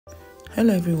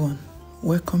Hello everyone,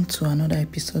 welcome to another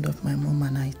episode of my Mom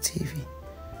and I TV.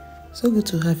 So good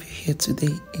to have you here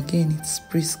today. Again, it's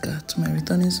Priska. To my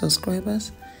returning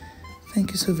subscribers,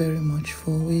 thank you so very much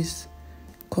for always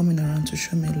coming around to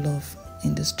show me love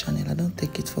in this channel. I don't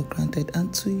take it for granted.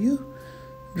 And to you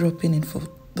dropping in for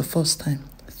the first time,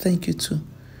 thank you too.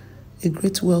 A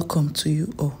great welcome to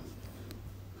you all.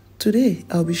 Today,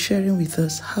 I'll be sharing with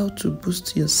us how to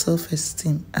boost your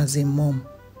self-esteem as a mom.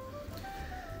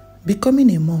 Becoming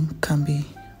a mom can be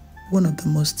one of the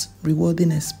most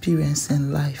rewarding experiences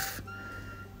in life.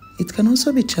 It can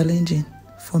also be challenging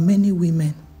for many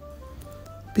women.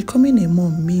 Becoming a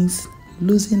mom means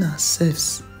losing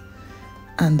ourselves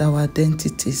and our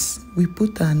identities. We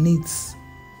put our needs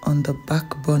on the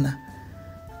back burner.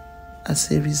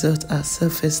 As a result, our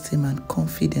self-esteem and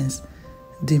confidence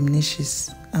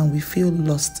diminishes and we feel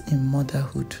lost in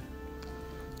motherhood,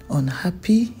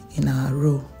 unhappy in our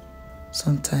role.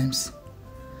 Sometimes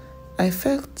I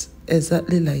felt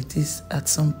exactly like this at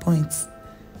some point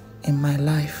in my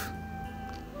life.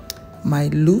 My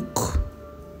look,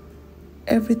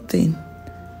 everything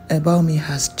about me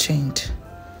has changed.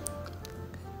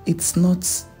 It's not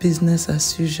business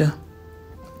as usual.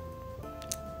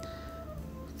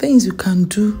 Things you can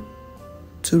do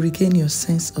to regain your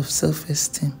sense of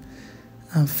self-esteem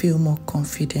and feel more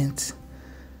confident.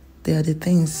 They are the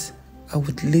things I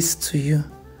would list to you.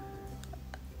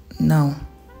 Now,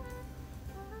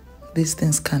 these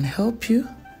things can help you,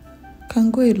 can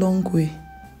go a long way.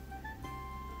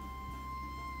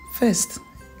 First,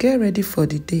 get ready for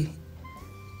the day.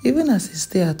 Even as a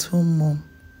stay-at-home mom,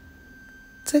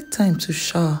 take time to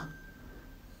shower.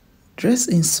 Dress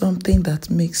in something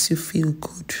that makes you feel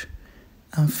good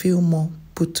and feel more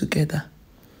put together.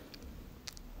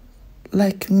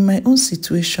 Like in my own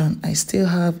situation, I still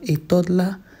have a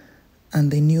toddler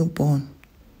and a newborn.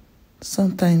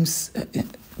 Sometimes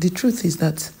the truth is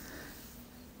that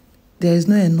there is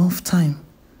not enough time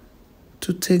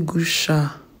to take good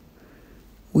shower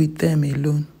with them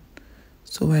alone.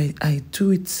 So I do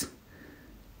it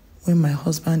when my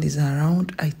husband is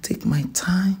around. I take my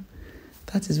time.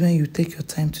 That is when you take your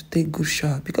time to take good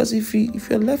shower. Because if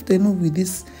you're left alone with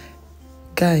these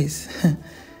guys,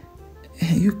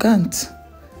 you can't.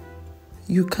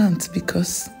 You can't,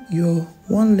 because you're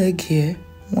one leg here,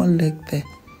 one leg there,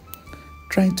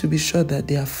 trying to be sure that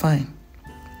they are fine.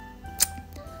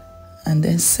 And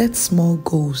then set small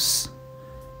goals.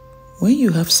 When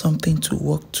you have something to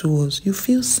work towards, you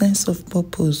feel sense of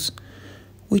purpose,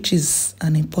 which is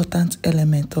an important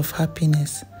element of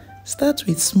happiness. Start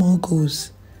with small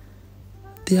goals.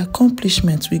 The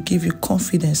accomplishments will give you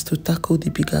confidence to tackle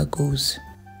the bigger goals.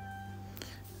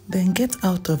 Then get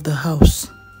out of the house.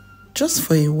 Just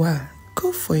for a while,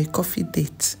 go for a coffee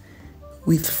date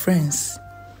with friends.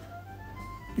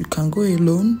 You can go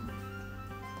alone.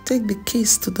 Take the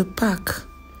kids to the park,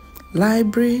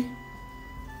 library.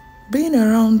 Being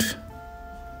around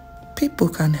people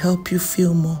can help you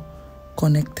feel more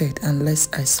connected and less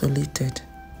isolated.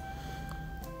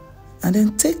 And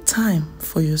then take time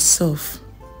for yourself.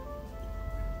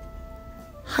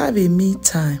 Have a me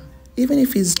time, even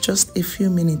if it's just a few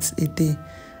minutes a day.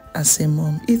 As a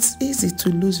mom, it's easy to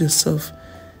lose yourself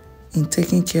in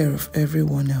taking care of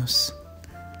everyone else.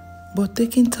 But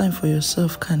taking time for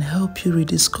yourself can help you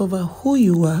rediscover who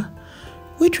you are,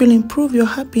 which will improve your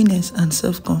happiness and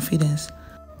self-confidence.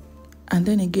 And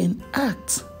then again,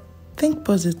 act. Think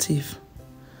positive.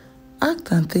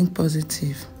 Act and think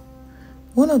positive.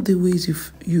 One of the ways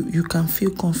you can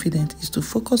feel confident is to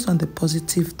focus on the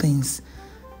positive things.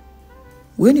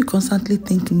 When you constantly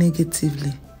think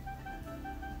negatively,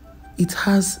 it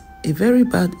has a very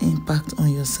bad impact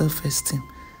on your self-esteem.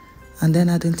 And then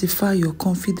identify your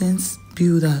confidence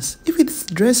builders. If it's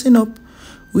dressing up,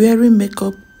 wearing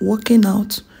makeup, working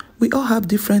out, we all have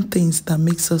different things that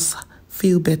makes us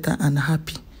feel better and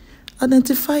happy.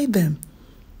 Identify them.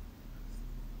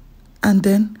 And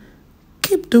then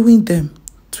keep doing them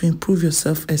to improve your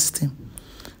self-esteem.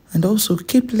 And also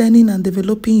keep learning and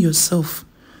developing yourself.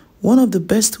 One of the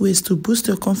best ways to boost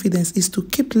your confidence is to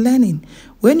keep learning.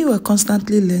 When you are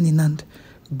constantly learning and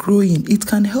growing, it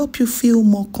can help you feel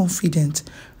more confident.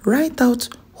 Write out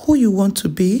who you want to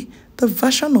be, the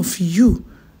version of you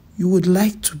would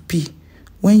like to be.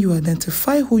 When you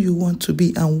identify who you want to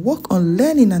be and work on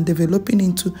learning and developing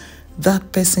into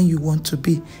that person you want to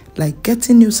be, like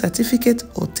getting new certificate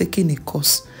or taking a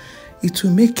course, it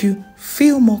will make you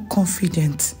feel more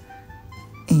confident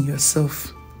in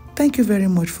yourself. Thank you very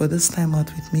much for this time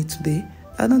out with me today.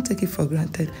 I don't take it for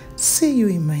granted. See you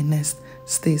in my next.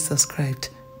 Stay subscribed.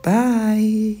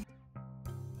 Bye.